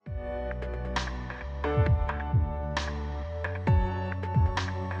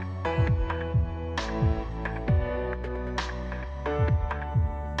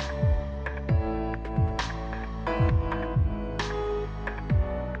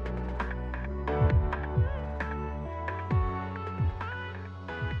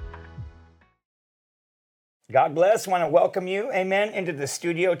God bless. Want to welcome you, amen, into the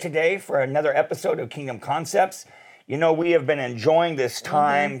studio today for another episode of Kingdom Concepts. You know, we have been enjoying this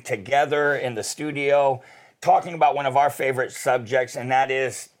time together in the studio, talking about one of our favorite subjects, and that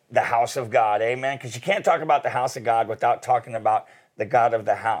is the house of God, amen? Because you can't talk about the house of God without talking about the God of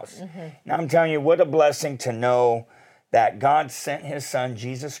the house. Now, I'm telling you, what a blessing to know that God sent his son,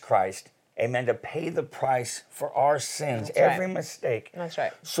 Jesus Christ, amen, to pay the price for our sins, every mistake. That's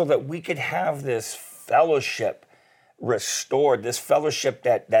right. So that we could have this fellowship restored, this fellowship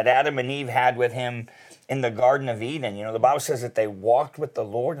that Adam and Eve had with him in the Garden of Eden. You know, the Bible says that they walked with the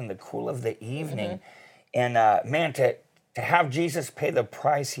Lord in the cool of the evening. And man, to have Jesus pay the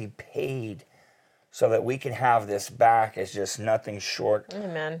price he paid so that we can have this back is just nothing short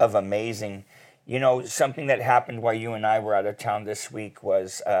of amazing. You know, something that happened while you and I were out of town this week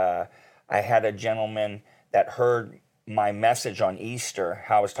was I had a gentleman that heard my message on Easter,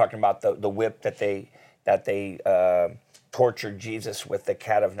 how I was talking about the whip that they tortured Jesus with, the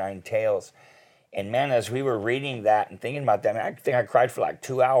cat of nine tails. And man, as we were reading that and thinking about that, man, I think I cried for like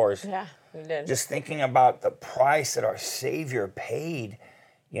 2 hours. Yeah, you did. Just thinking about the price that our Savior paid,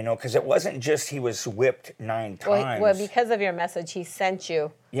 you know, because it wasn't just he was whipped 9 times. Well, because of your message, he sent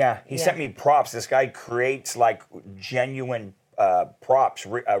you. Yeah, he sent me props. This guy creates like genuine props,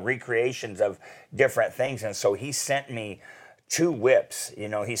 recreations of different things. And so he sent me 2 whips. You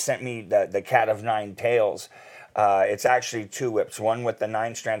know, he sent me the cat of nine tails. It's actually 2 whips, one with the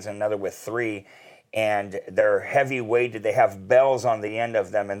 9 strands and another with 3. And they're heavy weighted. They have bells on the end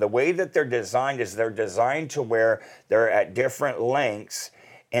of them. And the way that they're designed is they're designed to where they're at different lengths.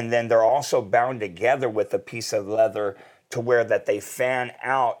 And then they're also bound together with a piece of leather to where that they fan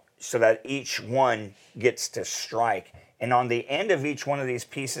out so that each one gets to strike. And on the end of each one of these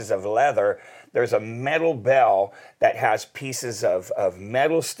pieces of leather, there's a metal bell that has pieces of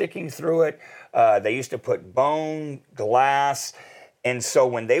metal sticking through it. They used to put bone, glass. And so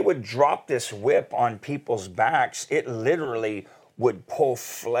when they would drop this whip on people's backs, it literally would pull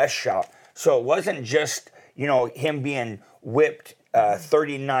flesh out. So it wasn't just, you know, him being whipped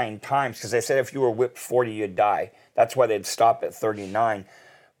 39 times, because they said if you were whipped 40, you'd die. That's why they'd stop at 39.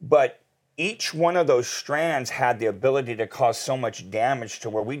 But each one of those strands had the ability to cause so much damage to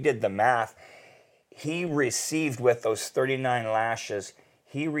where we did the math. He received, with those 39 lashes,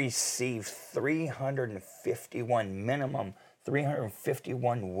 he received 351 minimum,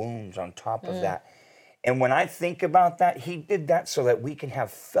 351 wounds on top of that. And when I think about that, he did that so that we can have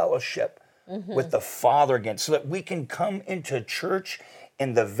fellowship with the Father again, so that we can come into church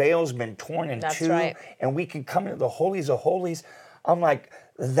and the veil's been torn in two, and we can come into the holies of holies. I'm like,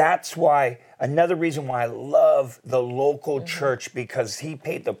 that's why, another reason why I love the local church, because he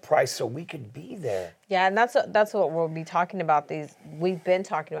paid the price so we could be there. Yeah, and that's what we'll be talking about. We've been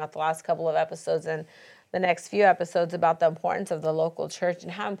talking about the last couple of episodes and the next few episodes about the importance of the local church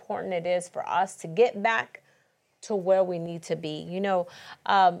and how important it is for us to get back to where we need to be. You know,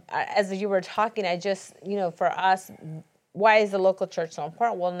 as you were talking, I just, you know, for us, why is the local church so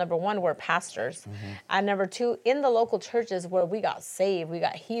important? Well, number one, we're pastors. And number two, in the local churches where we got saved, we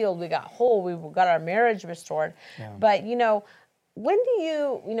got healed, we got whole, we got our marriage restored. But, you know, when do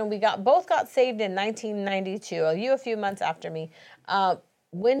you know, we both got saved in 1992, you a few months after me.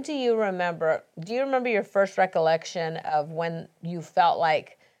 When do you remember your first recollection of when you felt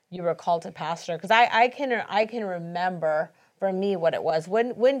like you were called to pastor? Because I can remember for me what it was.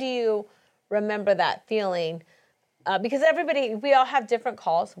 When do you remember that feeling? Because we all have different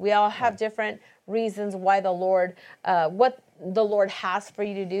calls. We all have different reasons why the Lord, what the Lord has for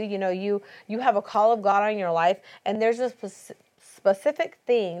you to do. You know, you have a call of God on your life, and there's a specific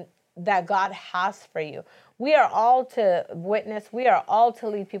thing that God has for you. We are all to witness. We are all to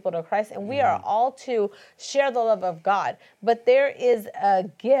lead people to Christ, and we are all to share the love of God. But there is a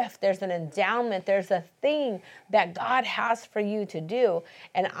gift, there's an endowment, there's a thing that God has for you to do.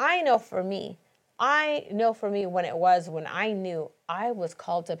 And I know for me when it was when I knew I was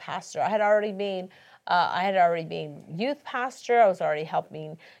called to pastor. I had already been youth pastor. I was already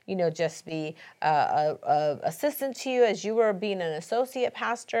helping, you know, just be a assistant to you as you were being an associate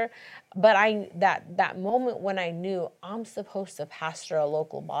pastor. But that moment when I knew I'm supposed to pastor a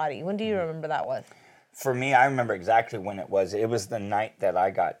local body. When do you remember that was? For me, I remember exactly when it was. It was the night that I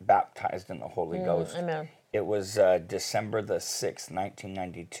got baptized in the Holy Ghost. Amen. It was December the 6th,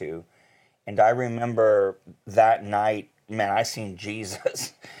 1992. And I remember that night, man, I seen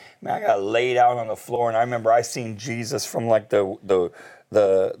Jesus. Man, I got laid out on the floor, and I remember I seen Jesus from like the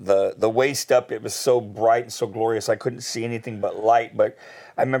waist up. It was so bright and so glorious, I couldn't see anything but light. But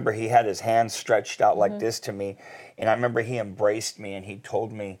I remember he had his hands stretched out like this to me, and I remember he embraced me, and he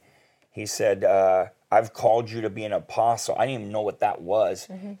told me, he said, I've called you to be an apostle. I didn't even know what that was.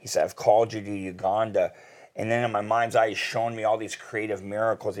 He said, I've called you to Uganda. And then in my mind's eye, he's showing me all these creative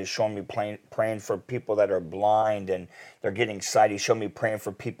miracles. He's showing me praying for people that are blind and they're getting sight. He showed me praying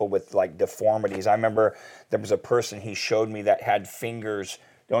for people with like deformities. I remember there was a person he showed me that had fingers.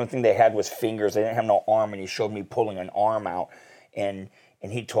 The only thing they had was fingers. They didn't have no arm. And he showed me pulling an arm out. And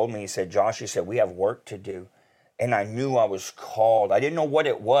he told me, he said, Josh, he said, we have work to do. And I knew I was called. I didn't know what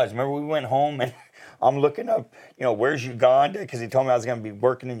it was. Remember, we went home and I'm looking up, where's Uganda? Because he told me I was going to be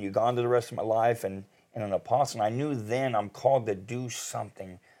working in Uganda the rest of my life and an apostle. And I knew then I'm called to do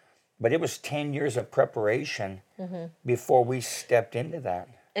something. But it was 10 years of preparation before we stepped into that.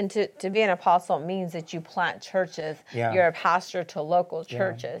 And to be an apostle means that you plant churches. Yeah. You're a pastor to local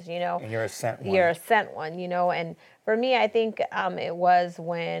churches, And you're a sent one. You're a sent one, And for me, I think it was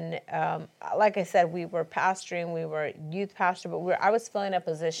when, like I said, we were pastoring, we were youth pastor, but I was filling a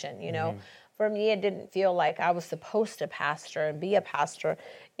position, For me, it didn't feel like I was supposed to pastor and be a pastor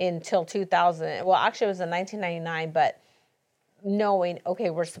until 2000. Well, actually, it was in 1999, but knowing, okay,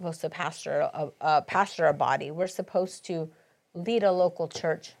 we're supposed to pastor a body. We're supposed to lead a local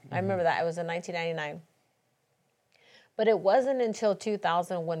church. I remember that. It was in 1999. But it wasn't until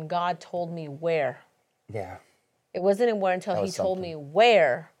 2000 when God told me where. Yeah. It wasn't until he told me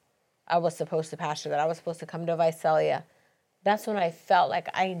where I was supposed to pastor, that I was supposed to come to Visalia. That's when I felt like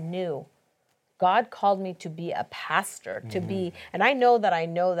I knew God called me to be a pastor, to be, and I know that I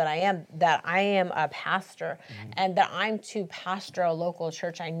am a pastor, and that I'm to pastor a local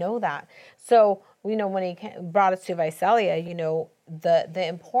church. I know that. So, when he brought us to Visalia, the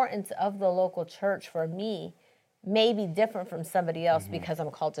importance of the local church for me may be different from somebody else because I'm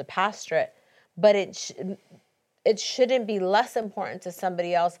called to pastor it, but it shouldn't be less important to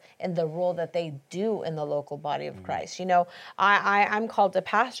somebody else in the role that they do in the local body of Christ. I'm called to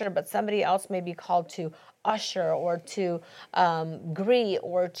pastor, but somebody else may be called to usher or to greet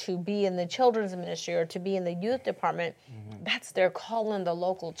or to be in the children's ministry or to be in the youth department. That's their call in the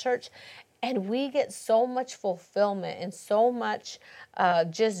local church. And we get so much fulfillment and so much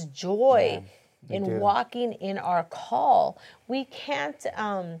just joy in walking in our call. We can't...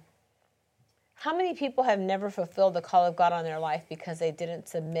 How many people have never fulfilled the call of God on their life because they didn't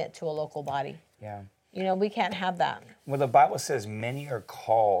submit to a local body? Yeah. We can't have that. Well, the Bible says many are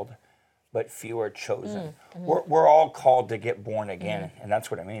called, but few are chosen. We're all called to get born again, and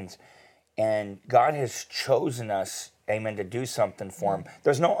that's what it means. And God has chosen us, amen, to do something for him.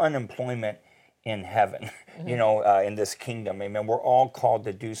 There's no unemployment in heaven, in this kingdom, amen. We're all called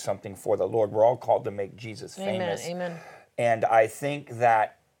to do something for the Lord. We're all called to make Jesus famous. Amen. And I think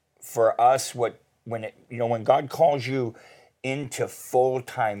that for us, when God calls you into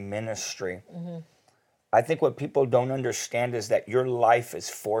full-time ministry, I think what people don't understand is that your life is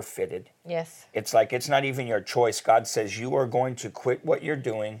forfeited. Yes. It's like it's not even your choice. God says you are going to quit what you're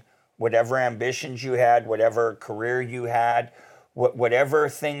doing, whatever ambitions you had, whatever career you had, whatever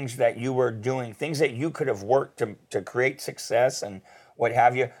things that you were doing, things that you could have worked to create success and what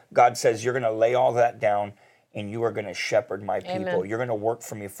have you. God says you're going to lay all that down and you are going to shepherd my people. Amen. You're going to work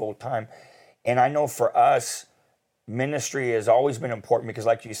for me full time. And I know for us, ministry has always been important because,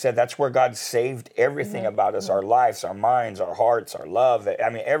 like you said, that's where God saved everything about us, our lives, our minds, our hearts, our love. I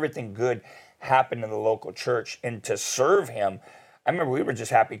mean, everything good happened in the local church. And to serve him, I remember we were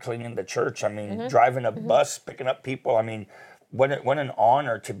just happy cleaning the church. I mean, driving a bus, picking up people. I mean, what an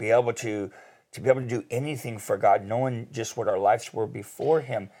honor to be able to do anything for God, knowing just what our lives were before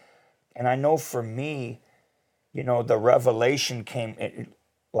him. And I know for me, the revelation came,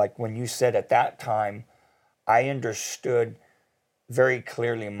 like when you said at that time, I understood very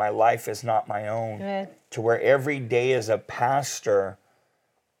clearly my life is not my own. To where every day as a pastor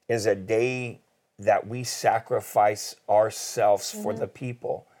is a day that we sacrifice ourselves for the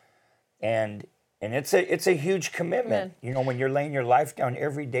people. And it's a huge commitment, when you're laying your life down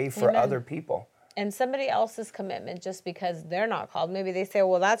every day for other people. And somebody else's commitment just because they're not called. Maybe they say,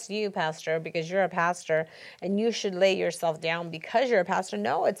 well, that's you, pastor, because you're a pastor and you should lay yourself down because you're a pastor.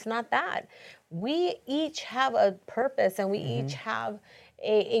 No, it's not that. We each have a purpose and we each have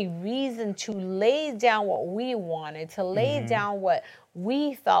a reason to lay down what we wanted, to lay down what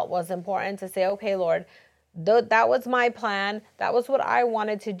we thought was important, to say, okay, Lord, that was my plan. That was what I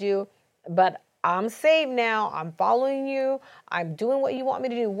wanted to do. But I'm saved now. I'm following you. I'm doing what you want me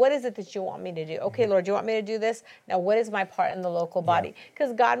to do. What is it that you want me to do? Okay, Lord, you want me to do this? Now, what is my part in the local body?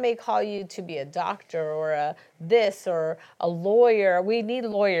 Because God may call you to be a doctor or a this or a lawyer. We need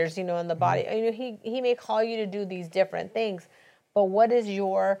lawyers, in the body. He may call you to do these different things. But what is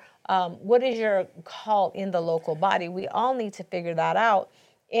your call in the local body? We all need to figure that out.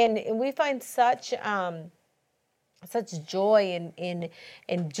 And we find such joy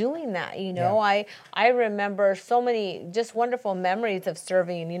in doing that. I remember so many just wonderful memories of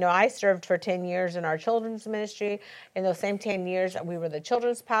serving. I served for 10 years in our children's ministry. In those same 10 years, we were the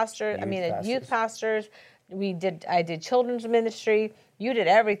children's pastor. Youth pastors. I did children's ministry. You did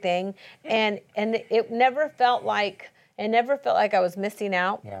everything, and it never felt like I was missing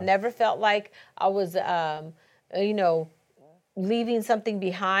out. Yeah. Never felt like I was leaving something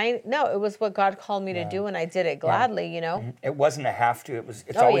behind. No, it was what God called me to do, and I did it gladly. It wasn't a have to.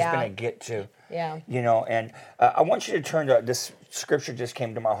 It's always been a get to. Yeah. And I want you to turn to this scripture. Just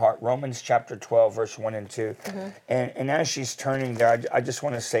came to my heart, Romans chapter 12, verse 1 and 2. And as she's turning there, I just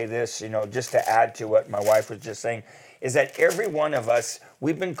want to say this, just to add to what my wife was just saying, is that every one of us,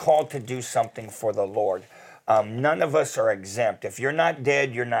 we've been called to do something for the Lord. None of us are exempt. If you're not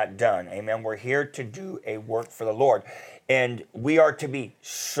dead, you're not done. Amen. We're here to do a work for the Lord. And we are to be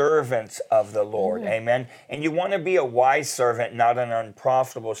servants of the Lord. Amen. And you want to be a wise servant, not an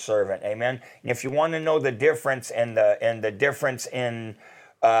unprofitable servant. Amen. And if you want to know the difference and the difference in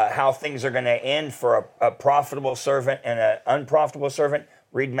how things are going to end for a profitable servant and an unprofitable servant,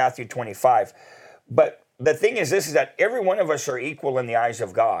 read Matthew 25. But the thing is this, is that every one of us are equal in the eyes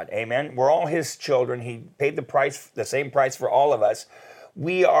of God. Amen. We're all his children. He paid the same price for all of us.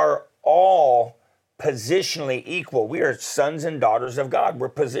 We are all positionally equal. We are sons and daughters of God. We're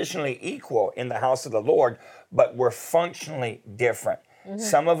positionally equal in the house of the Lord, but we're functionally different.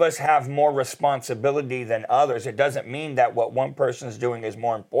 Some of us have more responsibility than others. It doesn't mean that what one person is doing is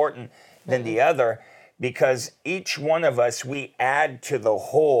more important than the other, because each one of us, we add to the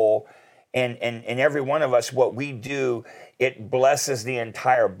whole, and every one of us, what we do, it blesses the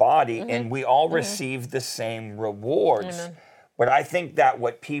entire body, and we all receive the same rewards. But I think that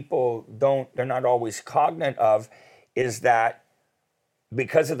what people they're not always cognizant of, is that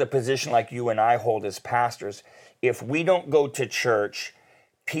because of the position like you and I hold as pastors, if we don't go to church,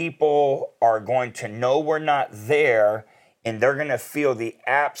 people are going to know we're not there, and they're going to feel the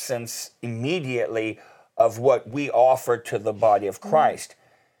absence immediately of what we offer to the body of Christ.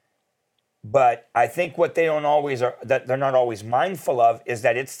 But I think what they're not always mindful of, is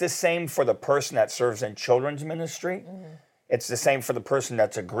that it's the same for the person that serves in children's ministry. It's the same for the person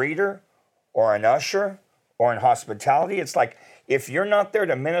that's a greeter or an usher or in hospitality. It's like, if you're not there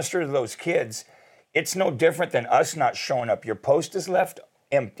to minister to those kids, it's no different than us not showing up. Your post is left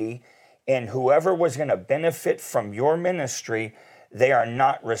empty, and whoever was going to benefit from your ministry, they are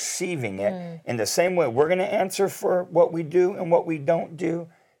not receiving it. In the same way, we're going to answer for what we do and what we don't do.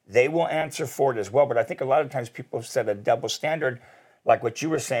 They will answer for it as well. But I think a lot of times people have set a double standard, like what you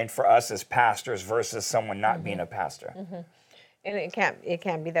were saying, for us as pastors versus someone not being a pastor. And it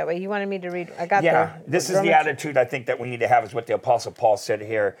can't be that way. You wanted me to read. This is the attitude I think that we need to have, is what the Apostle Paul said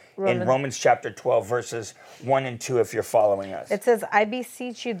here in Romans chapter 12, verses 1 and 2, if you're following us. It says, I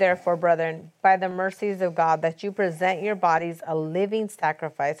beseech you, therefore, brethren, by the mercies of God, that you present your bodies a living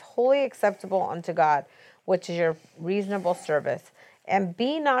sacrifice, wholly acceptable unto God, which is your reasonable service. And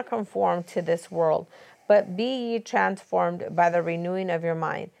be not conformed to this world, but be ye transformed by the renewing of your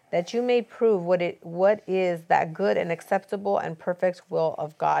mind, that you may prove what is that good and acceptable and perfect will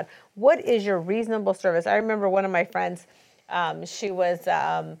of God. What is your reasonable service? I remember one of my friends, she was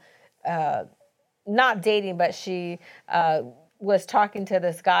not dating, but she was talking to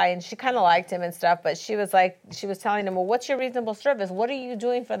this guy, and she kind of liked him and stuff, but she was telling him, well, what's your reasonable service? What are you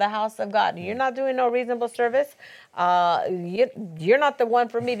doing for the house of God? You're not doing no reasonable service. You're not the one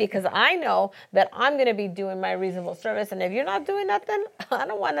for me, because I know that I'm going to be doing my reasonable service. And if you're not doing nothing, I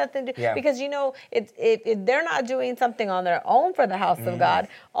don't want nothing to do. Yeah. Because, if they're not doing something on their own for the house of God,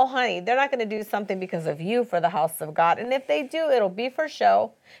 oh, honey, they're not going to do something because of you for the house of God. And if they do, it'll be for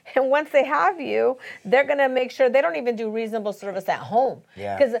show. And once they have you, they're going to make sure they don't even do reasonable service at home.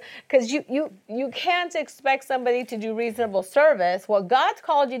 Yeah. Because you can't expect somebody to do reasonable service, what God's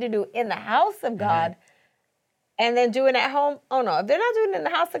called you to do in the house of God, and then doing it at home. Oh no, if they're not doing it in the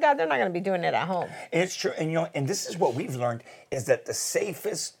house of God, they're not going to be doing it at home. And it's true. And this is what we've learned, is that the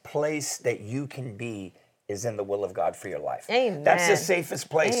safest place that you can be is in the will of God for your life. Amen. That's the safest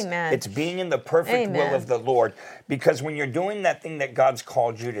place. Amen. It's being in the perfect will of the Lord. Because when you're doing that thing that God's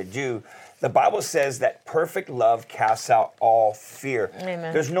called you to do, the Bible says that perfect love casts out all fear.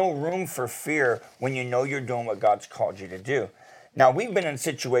 Amen. There's no room for fear when you know you're doing what God's called you to do. Now, we've been in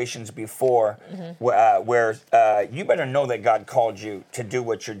situations before where you better know that God called you to do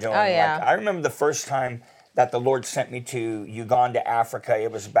what you're doing. Oh, yeah. Like, I remember the first time that the Lord sent me to Uganda, Africa.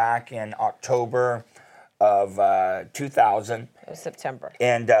 It was back in October of 2000. It was September.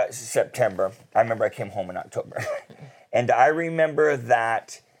 And September. I remember I came home in October. And I remember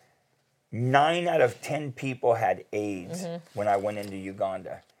that 9 out of 10 people had AIDS when I went into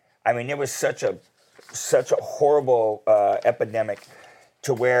Uganda. I mean, it was such a horrible epidemic,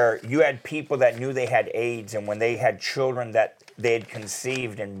 to where you had people that knew they had AIDS, and when they had children that they had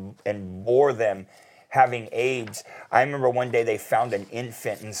conceived and bore them having AIDS. I remember one day they found an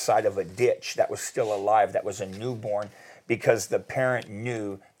infant inside of a ditch that was still alive, that was a newborn, because the parent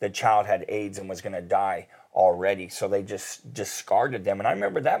knew the child had AIDS and was going to die already. So they just discarded them. And I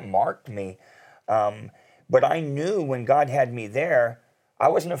remember that marked me. But I knew when God had me there, I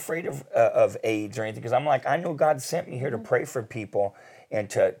wasn't afraid of AIDS or anything, because I'm like, I know God sent me here to pray for people and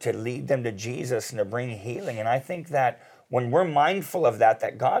to lead them to Jesus and to bring healing. And I think that when we're mindful of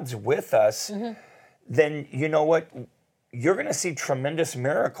that God's with us, then you know what? You're going to see tremendous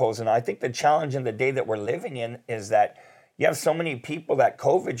miracles. And I think the challenge in the day that we're living in is that you have so many people that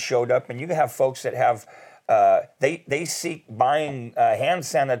COVID showed up, and you have folks that have, they seek buying hand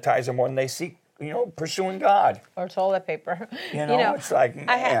sanitizer more than they seek, pursuing God. Or toilet paper. It's like,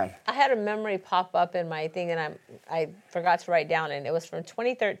 man. I had a memory pop up in my thing, and I forgot to write down, and it was from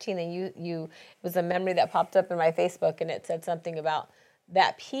 2013, and it was a memory that popped up in my Facebook, and it said something about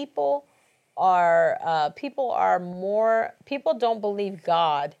that people don't believe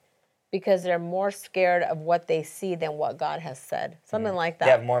God because they're more scared of what they see than what God has said. Something like that.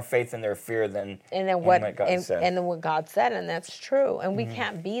 They have more faith in their fear than what God said. And then what God said, and that's true. And we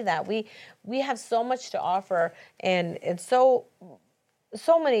can't be that. We have so much to offer, and so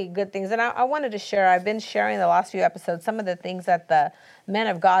many good things. And I wanted to share, I've been sharing the last few episodes, some of the things that the men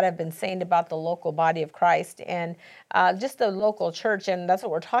of God have been saying about the local body of Christ and just the local church. And that's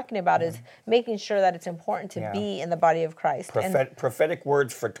what we're talking about, is making sure that it's important to be in the body of Christ. Prophetic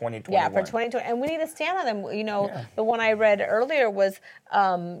words for 2021. Yeah, for 2020. And we need to stand on them. The one I read earlier was,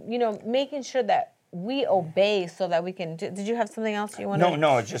 making sure that we obey so that we can. Did you have something else you want to?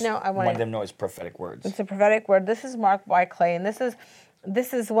 No, it's just I wanted them to know it's prophetic words. It's a prophetic word. This is Mark Clay, and this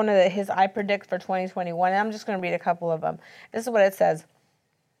is one of his I predict for 2021. And I'm just going to read a couple of them. This is what it says.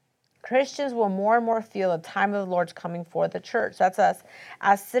 Christians will more and more feel the time of the Lord's coming for the church. That's us.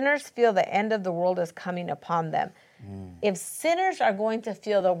 As sinners feel the end of the world is coming upon them. If sinners are going to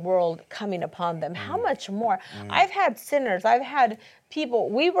feel the world coming upon them, how much more? I've had sinners. I've had people.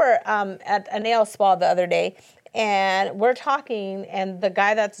 We were at a nail spa the other day, and we're talking, and the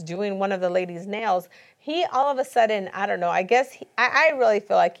guy that's doing one of the ladies' nails, he all of a sudden, I don't know, I guess I really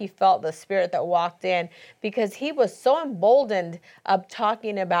feel like he felt the spirit that walked in, because he was so emboldened of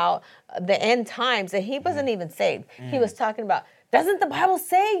talking about the end times that he wasn't even saved. He was talking about, doesn't the Bible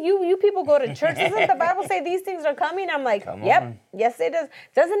say, you people go to church, doesn't the Bible say these things are coming? I'm like, yep, yes it does.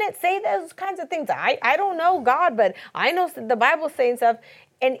 Doesn't it say those kinds of things? I don't know God, but I know the Bible's saying stuff.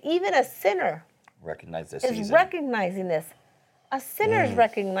 And even a sinner is recognizing this. A sinner is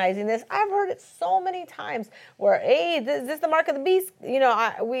recognizing this. I've heard it so many times where, hey, is this the mark of the beast?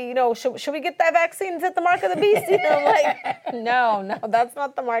 Should we get that vaccine? Is it the mark of the beast? Like, no, that's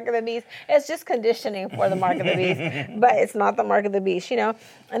not the mark of the beast. It's just conditioning for the mark of the beast, but it's not the mark of the beast,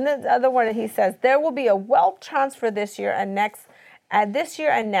 And then the other one, he says, there will be a wealth transfer this year and next. This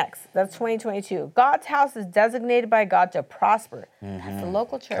year and next, that's 2022. God's house is designated by God to prosper. That's the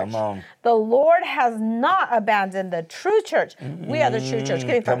local church. Come on. The Lord has not abandoned the true church. We are the true church.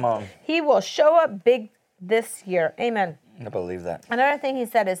 Come on. He will show up big this year. Amen. I believe that. Another thing he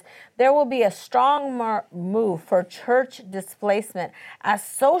said is, there will be a strong move for church displacement as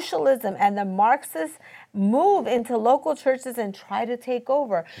socialism and the Marxists move into local churches and try to take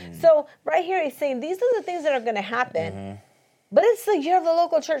over. So right here he's saying these are the things that are going to happen. But it's the year of the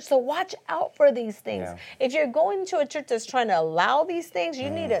local church, so watch out for these things. Yeah. If you're going to a church that's trying to allow these things, you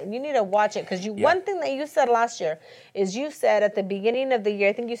need to watch it. Because one thing that you said last year is, you said at the beginning of the year,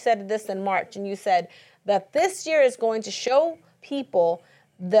 I think you said this in March, and you said that this year is going to show people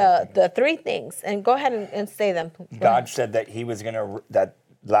the three things. And go ahead and say them. God said that he was that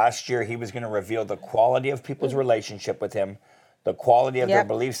last year he was going to reveal the quality of people's relationship with him, the quality of their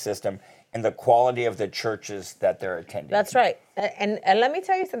belief system, and the quality of the churches that they're attending. That's right. And let me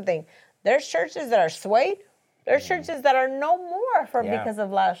tell you something. There's churches that are swayed. There's churches that are no more because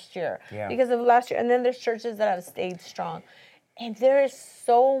of last year. Yeah. Because of last year. And then there's churches that have stayed strong. And there is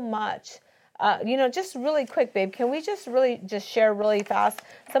so much. Just really quick, babe, can we just share really fast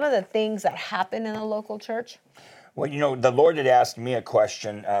some of the things that happen in a local church? Well, the Lord had asked me a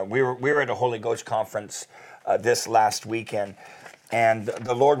question. We were at a Holy Ghost conference this last weekend. And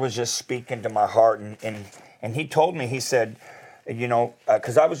the Lord was just speaking to my heart, and he told me, he said,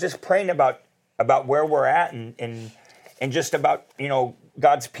 because I was just praying about where we're at, and and just about,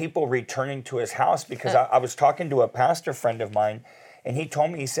 God's people returning to his house, because I was talking to a pastor friend of mine, and he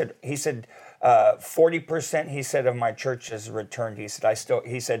told me, he said 40%, he said, of my church has returned. He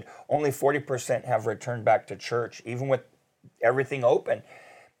said only 40% have returned back to church, even with everything open.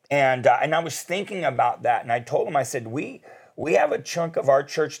 And I was thinking about that, and I told him, I said, we have a chunk of our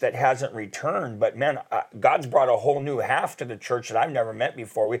church that hasn't returned, but man, God's brought a whole new half to the church that I've never met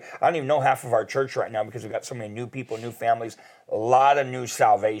before. I don't even know half of our church right now, because we've got so many new people, new families, a lot of new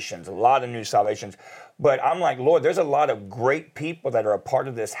salvations. But I'm like, Lord, there's a lot of great people that are a part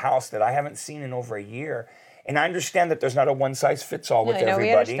of this house that I haven't seen in over a year. And I understand that there's not a one-size-fits-all with everybody.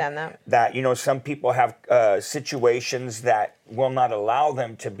 We understand that. That, some people have situations that will not allow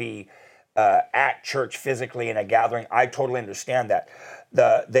them to be at church physically in a gathering. I totally understand that.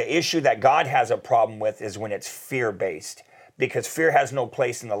 The issue that God has a problem with is when it's fear-based, because fear has no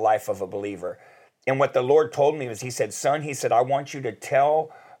place in the life of a believer. And what the Lord told me was, he said, son, he said, I want you to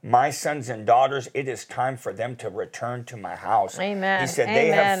tell my sons and daughters, it is time for them to return to my house. Amen. He said,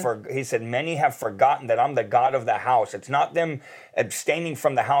 he said, many have forgotten that I'm the God of the house. It's not them abstaining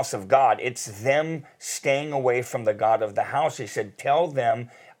from the house of God. It's them staying away from the God of the house. He said, tell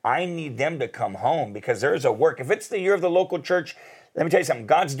them I need them to come home, because there's a work. If it's the year of the local church, let me tell you something.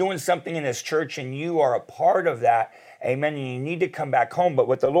 God's doing something in his church, and you are a part of that. Amen. And you need to come back home. But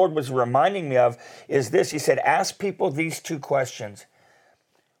what the Lord was reminding me of is this. He said, ask people these two questions.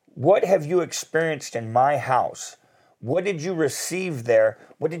 What have you experienced in my house? What did you receive there?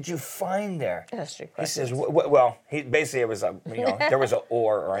 What did you find there? That's true. He says, basically it was there was an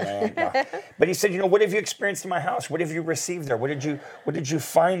or an and. No. But he said, what have you experienced in my house? What have you received there? What did you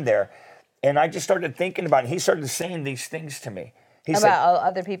find there? And I just started thinking about it. He started saying these things to me. He said,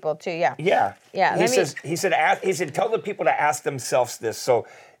 other people too, yeah. Yeah. Yeah. He said, tell the people to ask themselves this. So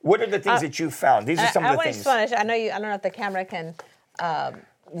what are the things that you found? These are some of the things. I don't know if the camera can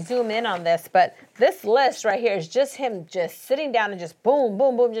zoom in on this, but this list right here is just him just sitting down and just boom,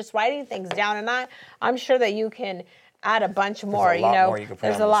 boom, boom, just writing things down. And I'm sure that you can add a bunch more.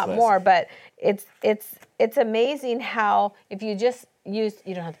 There's a lot more, but it's amazing how if you just use,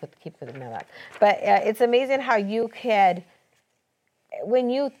 you don't have to keep putting that up, but it's amazing how you could, when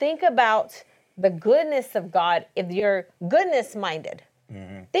you think about the goodness of God, if you're goodness minded,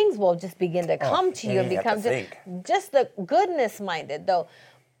 things will just begin to come to you and become just the goodness minded though.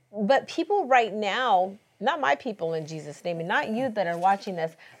 But people right now, not my people in Jesus' name, and not you that are watching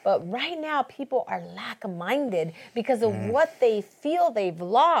this, but right now people are lack-minded because of what they feel they've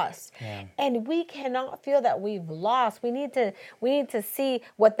lost. Yeah. And we cannot feel that we've lost. We need to see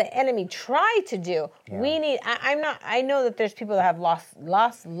what the enemy tried to do. Yeah. I know that there's people that have lost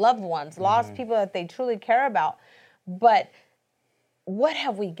loved ones, lost people that they truly care about, but what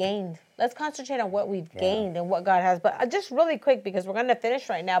have we gained? Let's concentrate on what we've gained and what God has. But just really quick, because we're going to finish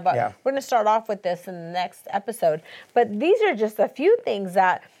right now, but we're going to start off with this in the next episode. But these are just a few things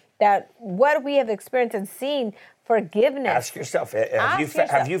that what we have experienced and seen. Forgiveness. Ask yourself,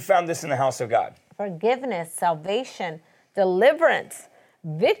 have you found this in the house of God? Forgiveness, salvation, deliverance,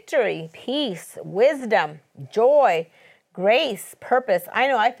 victory, peace, wisdom, joy, grace, purpose. I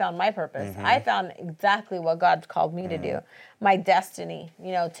know I found my purpose. I found exactly what God's called me to do. My destiny,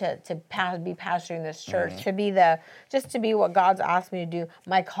 to be pastoring this church, to be what God's asked me to do.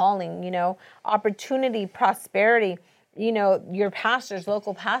 My calling, opportunity, prosperity. Your pastors,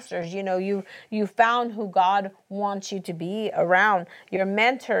 local pastors, you found who God wants you to be around. Your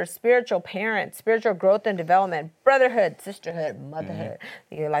mentors, spiritual parents, spiritual growth and development, brotherhood, sisterhood, motherhood.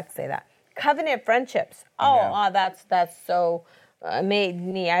 You like to say that. Covenant friendships. That's so made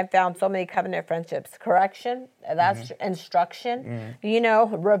me. I found so many covenant friendships. Correction. That's instruction.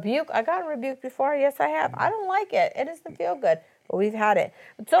 Rebuke. I got rebuked before. Yes, I have. I don't like it. It doesn't feel good. But we've had it.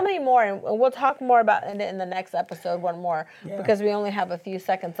 But so many more, and we'll talk more about it in the next episode. One more because we only have a few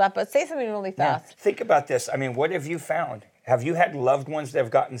seconds left. But say something really fast. Now, think about this. I mean, what have you found? Have you had loved ones that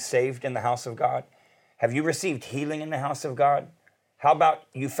have gotten saved in the house of God? Have you received healing in the house of God? How about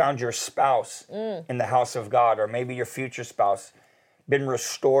you found your spouse in the house of God, or maybe your future spouse been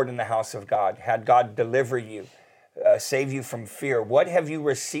restored in the house of God? Had God deliver you, save you from fear? What have you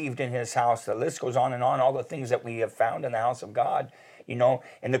received in his house? The list goes on and on, all the things that we have found in the house of God.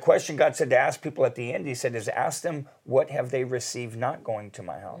 And the question God said to ask people at the end, he said, is ask them, what have they received not going to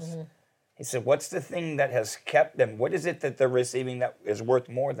my house? He said, what's the thing that has kept them? What is it that they're receiving that is worth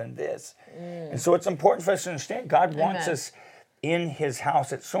more than this? And so it's important for us to understand God wants us in his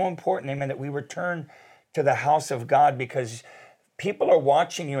house. It's so important, amen, that we return to the house of God, because people are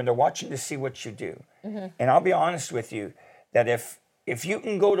watching you and they're watching to see what you do. And I'll be honest with you, that if you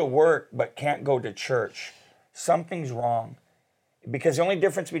can go to work but can't go to church, something's wrong. Because the only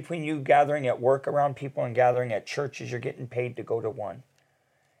difference between you gathering at work around people and gathering at church is you're getting paid to go to one.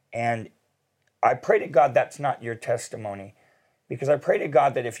 And I pray to God that's not your testimony. Because I pray to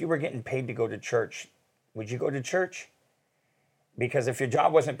God that if you were getting paid to go to church, would you go to church? Because if your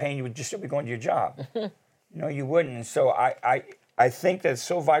job wasn't paying you, would you still be going to your job? No, you wouldn't. And so I think that it's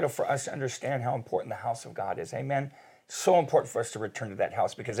so vital for us to understand how important the house of God is. Amen. So important for us to return to that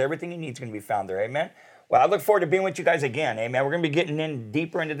house because everything you need is going to be found there. Amen. Well, I look forward to being with you guys again. Amen. We're going to be getting in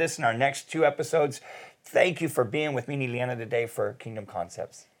deeper into this in our next 2 episodes. Thank you for being with me, Niliana, today for Kingdom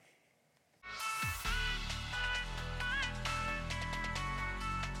Concepts.